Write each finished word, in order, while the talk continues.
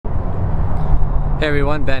Hey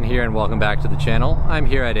everyone, Ben here and welcome back to the channel. I'm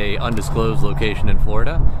here at a undisclosed location in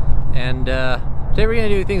Florida, and today we're going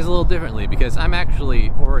to do things a little differently because I'm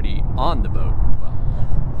actually already on the boat.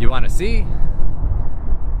 Well, you want to see?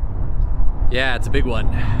 Yeah, it's a big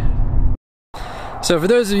one. So for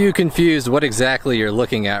those of you confused what exactly you're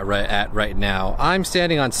looking at right now, I'm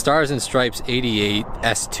standing on Stars and Stripes 88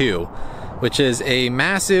 S2, which is a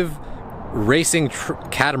massive racing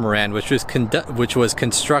catamaran which was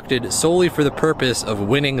constructed solely for the purpose of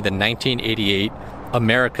winning the 1988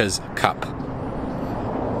 America's Cup.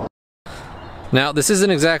 Now, this isn't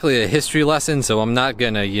exactly a history lesson, so I'm not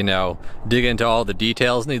gonna, dig into all the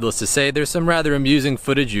details. Needless to say, there's some rather amusing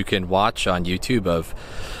footage you can watch on YouTube of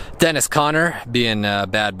Dennis Conner being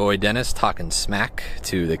bad boy Dennis, talking smack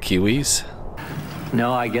to the Kiwis.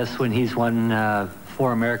 No, I guess when he's won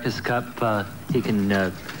 4 America's Cup, he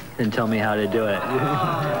can then tell me how to do it.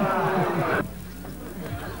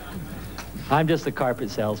 I'm just a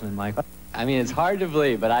carpet salesman, Mike. I mean, it's hard to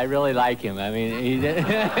believe, but I really like him. I mean,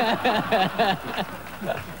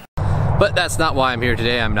 But that's not why I'm here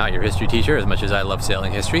today. I'm not your history teacher, as much as I love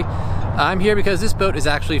sailing history. I'm here because this boat is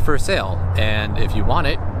actually for sale, and if you want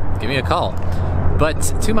it, give me a call. But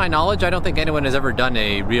to my knowledge, I don't think anyone has ever done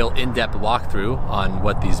a real in-depth walkthrough on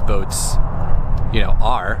what these boats,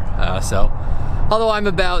 are. So, although I'm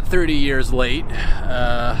about 30 years late,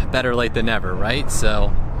 better late than never, right?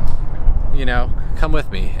 So, come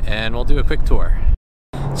with me and we'll do a quick tour.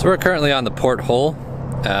 So we're currently on the porthole.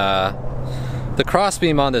 The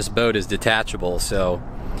crossbeam on this boat is detachable, so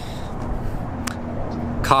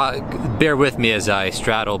bear with me as I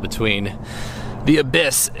straddle between the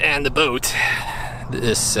abyss and the boat.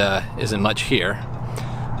 This isn't much here.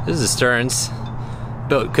 This is the sterns.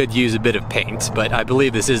 Boat could use a bit of paint, but I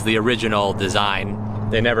believe this is the original design.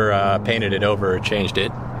 They never painted it over or changed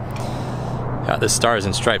it. Got the Stars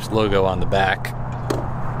and Stripes logo on the back.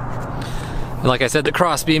 And like I said, the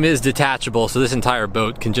crossbeam is detachable, so this entire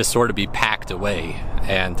boat can just sort of be packed away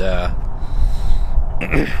and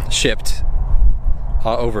shipped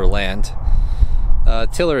over land.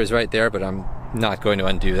 Tiller is right there, but I'm not going to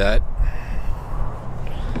undo that.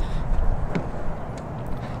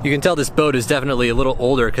 You can tell this boat is definitely a little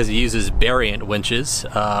older because it uses variant winches.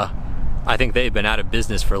 I think they've been out of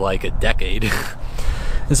business for like a decade.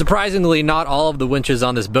 And surprisingly, not all of the winches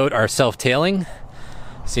on this boat are self-tailing.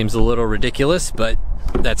 Seems a little ridiculous, but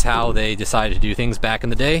that's how they decided to do things back in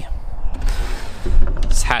the day.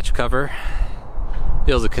 This hatch cover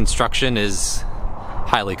feels the construction is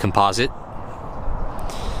highly composite.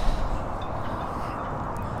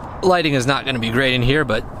 Lighting is not going to be great in here,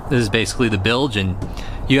 but this is basically the bilge, and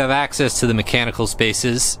you have access to the mechanical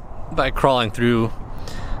spaces by crawling through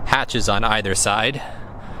hatches on either side.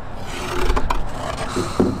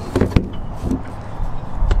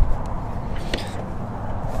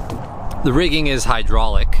 The rigging is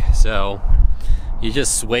hydraulic, so you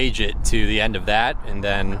just swage it to the end of that, and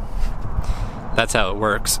then that's how it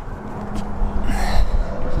works.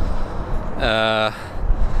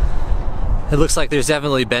 It looks like there's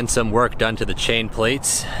definitely been some work done to the chain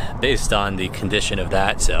plates based on the condition of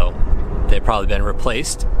that, so they've probably been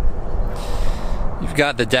replaced. You've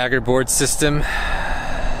got the dagger board system.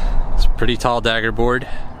 It's a pretty tall dagger board.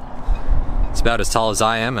 It's about as tall as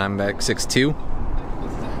I am. I'm like 6'2".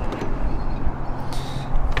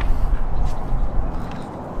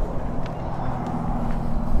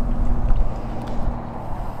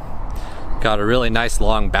 Got a really nice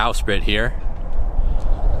long bowsprit here.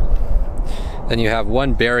 Then you have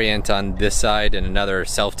one variant on this side and another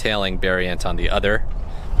self-tailing variant on the other.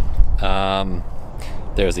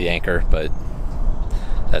 There's the anchor, but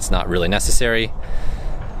that's not really necessary.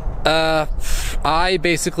 I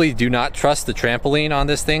basically do not trust the trampoline on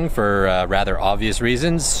this thing for rather obvious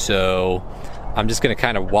reasons, so I'm just gonna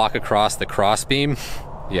kind of walk across the crossbeam.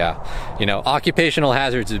 Yeah, occupational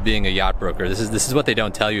hazards of being a yacht broker. This is what they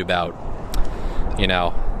don't tell you about.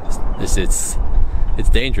 It's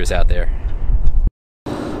dangerous out there.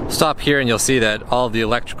 Stop here and you'll see that all of the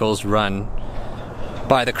electricals run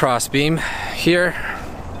by the crossbeam here,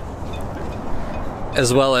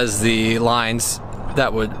 as well as the lines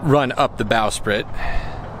that would run up the bowsprit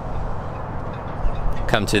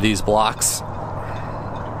come to these blocks.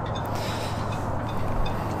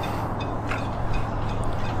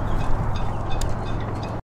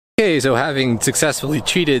 Okay, so having successfully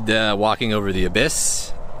cheated walking over the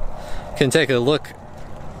abyss, can take a look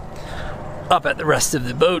up at the rest of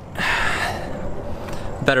the boat.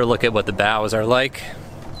 Better look at what the bows are like.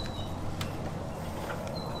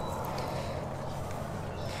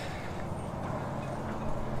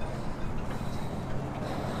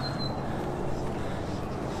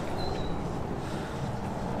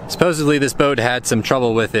 Supposedly this boat had some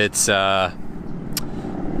trouble with its, I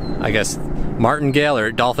guess, martingale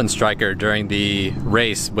or dolphin striker during the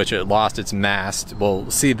race, which it lost its mast.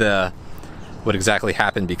 We'll see what exactly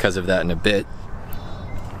happened because of that in a bit.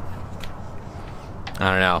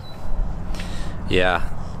 I don't know. Yeah,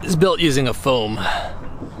 it's built using a foam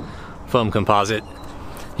composite.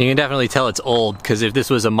 You can definitely tell it's old, because if this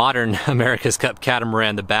was a modern America's Cup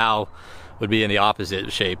catamaran, the bow would be in the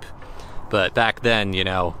opposite shape. But back then, you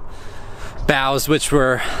know, bows which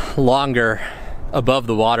were longer above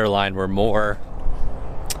the waterline were more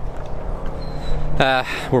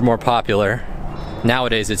popular.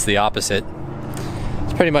 Nowadays it's the opposite.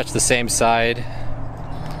 It's pretty much the same side,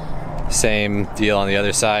 same deal on the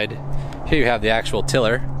other side. Here you have the actual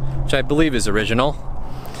tiller, which I believe is original.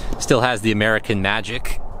 Still has the American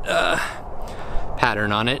Magic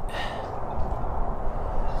pattern on it.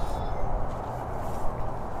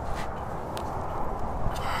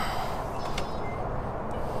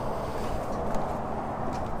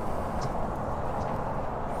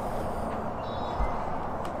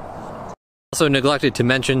 Also neglected to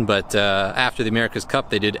mention, but after the America's Cup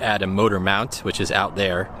they did add a motor mount, which is out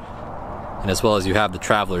there. And as well as you have the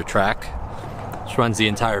traveler track, which runs the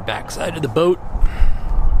entire backside of the boat.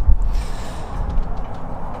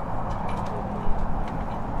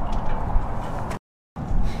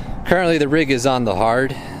 Currently the rig is on the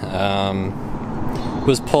hard.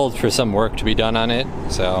 Was pulled for some work to be done on it,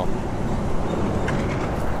 so.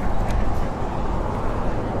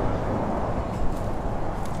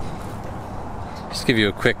 Just give you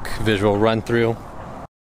a quick visual run through.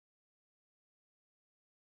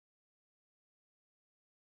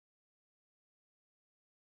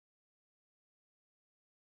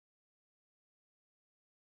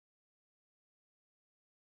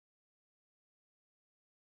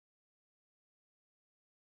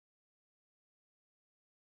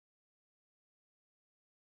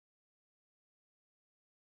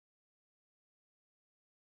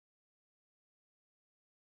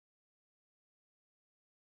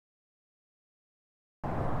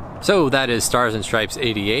 So that is Stars and Stripes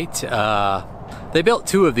 88. They built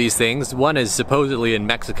two of these things. One is supposedly in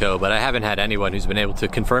Mexico, but I haven't had anyone who's been able to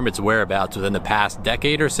confirm its whereabouts within the past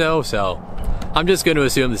decade or so, so I'm just going to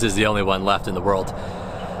assume this is the only one left in the world.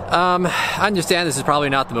 I understand this is probably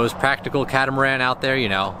not the most practical catamaran out there, you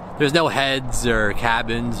know. There's no heads or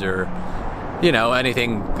cabins or, you know,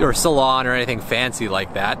 anything, or salon or anything fancy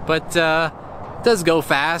like that, but it does go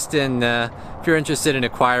fast, and if you're interested in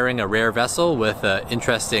acquiring a rare vessel with an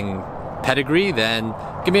interesting pedigree, then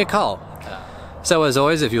give me a call. So as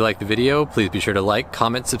always, if you like the video, please be sure to like,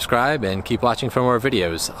 comment, subscribe, and keep watching for more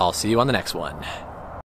videos. I'll see you on the next one.